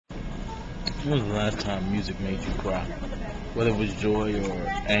When was the last time music made you cry? Whether it was joy or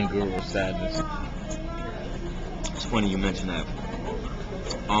anger or sadness. It's funny you mention that.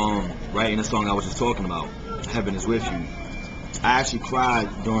 Right in the song I was just talking about, Heaven is With You. I actually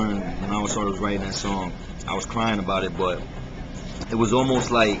cried during when I was writing that song. I was crying about it, but it was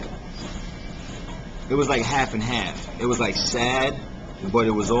almost like it was like half and half. It was like sad, but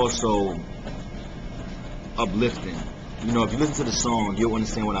it was also uplifting. You know, if you listen to the song, you'll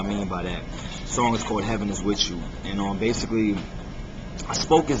understand what I mean by that. The song is called Heaven is With You. And basically, I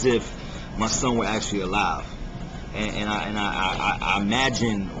spoke as if my son were actually alive. And I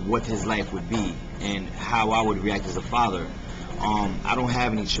imagine what his life would be and how I would react as a father. I don't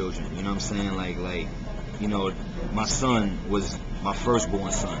have any children, you know what I'm saying? Like, you know, my son was my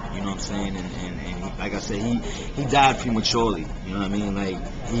firstborn son, you know what I'm saying? And he, like I said, he died prematurely, you know what I mean?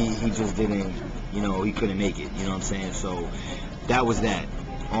 Like, he just didn't, you know, he couldn't make it, you know what I'm saying? So that was that.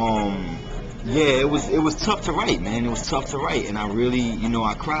 Yeah, it was tough to write, man. It was tough to write, and I really, you know,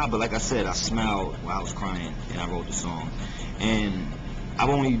 I cried, but like I said, I smiled while I was crying, and I wrote the song. And I've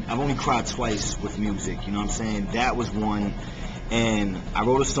only cried twice with music, you know what I'm saying? That was one, and I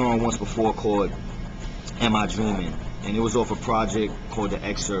wrote a song once before called Am I Dreaming? And it was off a project called The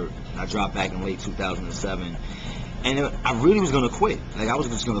Excerpt. I dropped back in late 2007. And I really was gonna quit. Like, I was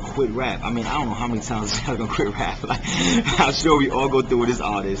just gonna quit rap. I mean, I don't know how many times I was gonna quit rap. Like, I'm sure we all go through with this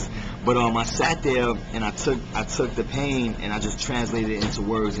artist. But I sat there and I took the pain and I just translated it into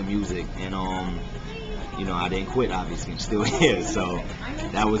words and music. And you know, I didn't quit. Obviously, I'm still here. So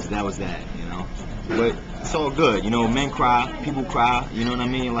that was that. You know, but it's all good. You know, men cry, people cry. You know what I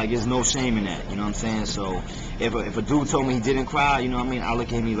mean? Like, there's no shame in that. You know what I'm saying? So if a dude told me he didn't cry, you know what I mean? I look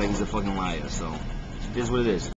at him like he's a fucking liar. So it is what it is.